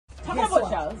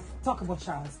Talk about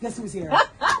Charles. Guess who's here?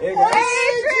 Adrian!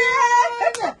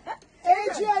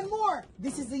 Adrian Moore.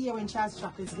 This is the year when Charles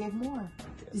Chocolates gave more.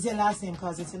 Is your last name,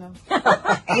 cause it's, you know?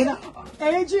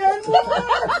 Adrian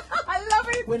Moore! I love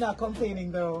it. We're not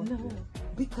complaining though. No.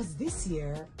 Because this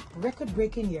year,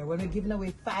 record-breaking year, when we're giving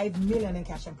away $5 million in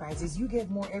cash and prizes, you get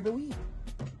more every week.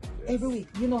 Yes. Every week.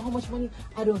 You know how much money?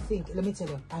 I don't think. Let me tell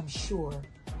you. I'm sure.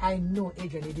 I know,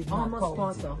 Adrian, you did not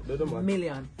almost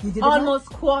 $250,000. You did almost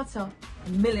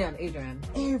 $250,000, Adrian.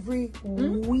 Every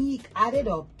week added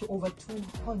up to over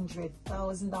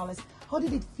 $200,000. How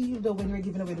did it feel though when you were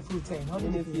giving away the full thing? How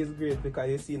did it feel? It feels great because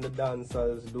you see the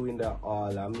dancers doing that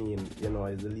all. I mean, you know,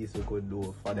 it's the least we could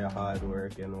do for their hard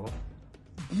work, you know.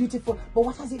 Beautiful. But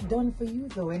what has it done for you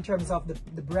though in terms of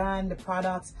the brand, the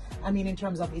products? I mean, in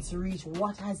terms of its reach,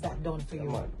 what has that done for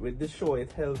you? Man. With this show,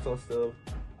 it helps us to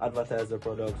advertise the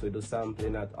products. We do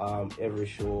sampling at every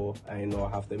show. I know I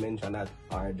have to mention that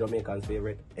our Jamaican's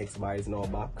favorite X-Bar is now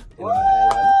back in our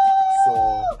island.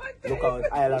 So look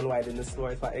out island-wide in the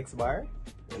stores for X-Bar.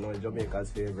 You know,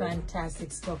 Jamaica's favorite. Fantastic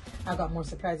stuff. I got more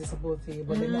surprises for both of you,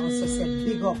 but let me also say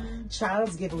big up.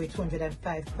 Charles gave away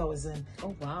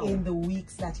 $205,000 in the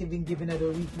weeks that you've been giving her the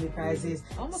weekly prizes.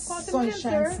 Almost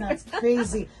Sunshine Snacks,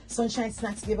 crazy. Sunshine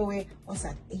Snacks giveaway, what's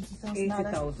that?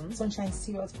 $80,000. Sunshine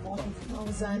Cereals,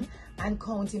 $40,000 and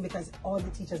counting, because all the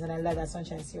teachers, and I love that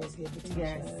Sunshine Cereals gave the teachers.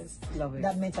 Yes, love it.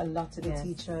 That meant a lot to the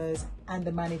teachers and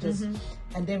the managers.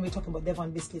 And then we're talking about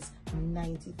Devon Biscuits,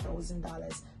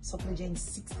 $90,000. Supply Jane,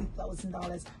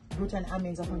 $60,000. Bruton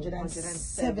Amins,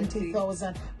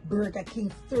 $170,000. Burger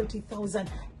King, $30,000.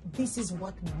 This is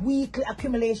what weekly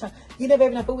accumulation. You never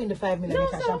even have to win the $5 million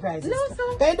cash and prizes. No,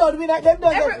 so they don't win that. Them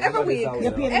don't every week.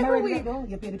 You pay them every already, week. though.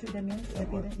 You pay the them, yes? You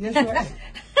pay them. Yes, sure.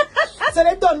 So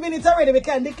they don't win it already. We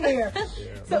can declare.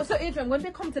 So Adrian, when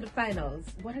they come to the finals,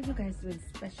 what are you guys doing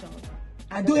special?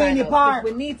 Do any part.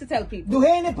 We need to tell people. Do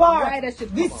any part. Why they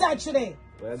should this Saturday.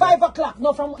 5 o'clock.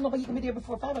 No, but you can be there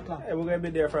before 5 o'clock. Yeah, we're going to be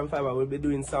there from 5 o'clock. We'll be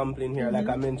doing sampling here. Like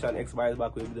I mentioned, X-Bar is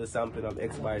back. We'll do sampling of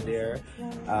X-Bar there.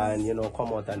 And, you know,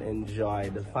 come out and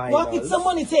enjoy the finals. What, it's some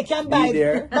money take and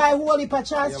buy whole heap of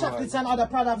Charles chocolates and other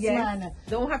products, man.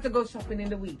 Don't have to go shopping in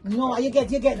the week. No, you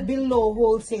get below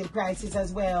wholesale prices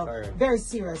as well. Very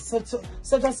serious. So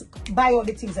just buy all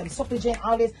the things and Supply Jane,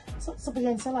 all this. Supply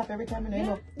Jane sell up every time, you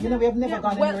know. You know, we have never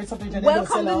gone anywhere with Supply Jane.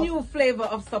 Welcome the new flavor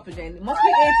of Supply Jane. It must be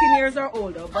 18 years or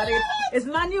older, but it's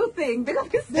my new thing because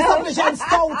it's the Supply Jane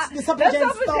Stout. The Supply Jane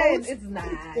Stout. It's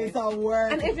nice. It's a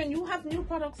word. And even you have new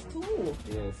products too.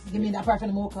 Yes. You mean apart from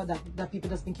the mocha that people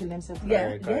just been killing themselves?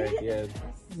 Correct.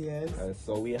 Yes.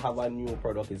 So we have a new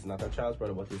product. It's not a Charles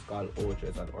product, but it's called Ocho.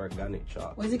 It's an organic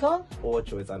chocolate. What is it called?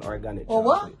 Ocho. It's an organic chocolate.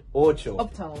 What? Ocho.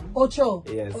 Uptown. Ocho.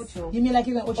 Yes. Ocho. You mean like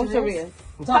you got Ocho Reyes?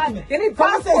 Talk to me. You need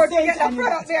passport to get that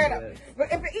product there. Yes.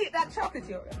 But if you eat that chocolate,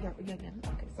 you're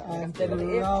I'm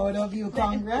proud of you.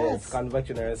 Congrats. Yes,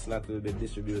 Confectionery Snacks will be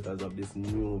distributors of this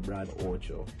new brand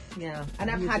Ocho. Yeah,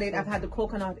 and I've had it. I've had the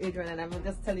coconut, Adrian, and I'm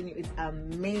just telling you, it's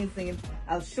amazing.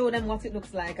 I'll show them what it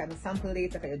looks like and sample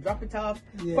later. Can you drop it off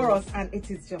for us? And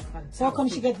it is just fantastic. So how come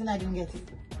she gets it and I didn't get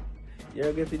it?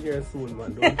 You're getting yours soon,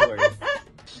 man. Don't worry.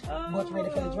 But ready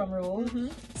for the drum roll.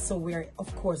 So we're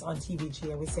of course on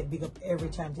TVJ. We say big up every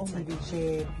time to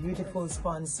TVJ, beautiful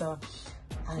sponsor.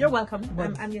 And you're welcome.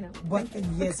 I'm you know. But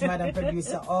yes, Madam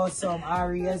Producer, awesome.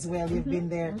 Ari as well, you've been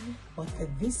there. But for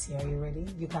this year, you ready?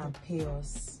 You can't pay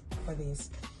us for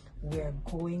this. We're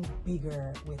going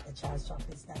bigger with the Charles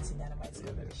Chocolates Dancing Dynamites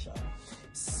comedy show.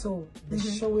 So the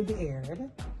show will be aired.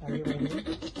 Are you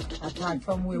ready? Apart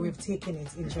from where we've taken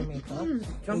it in Jamaica,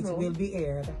 it will be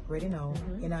aired, ready now,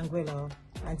 in Anguilla,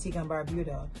 Antigua and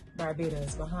Barbuda,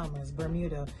 Barbados, Bahamas,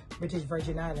 Bermuda, British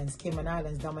Virgin Islands, Cayman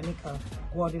Islands, Dominica,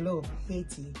 Guadeloupe,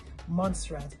 Haiti,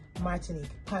 Montserrat, Martinique,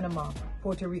 Panama,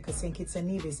 Puerto Rico, St. Kitts and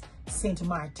Nevis, St.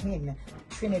 Martin,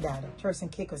 Trinidad, Turks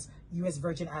and Caicos, U.S.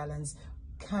 Virgin Islands,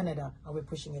 Canada, and we're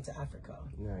pushing it to Africa.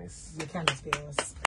 Nice. You cannot pay us.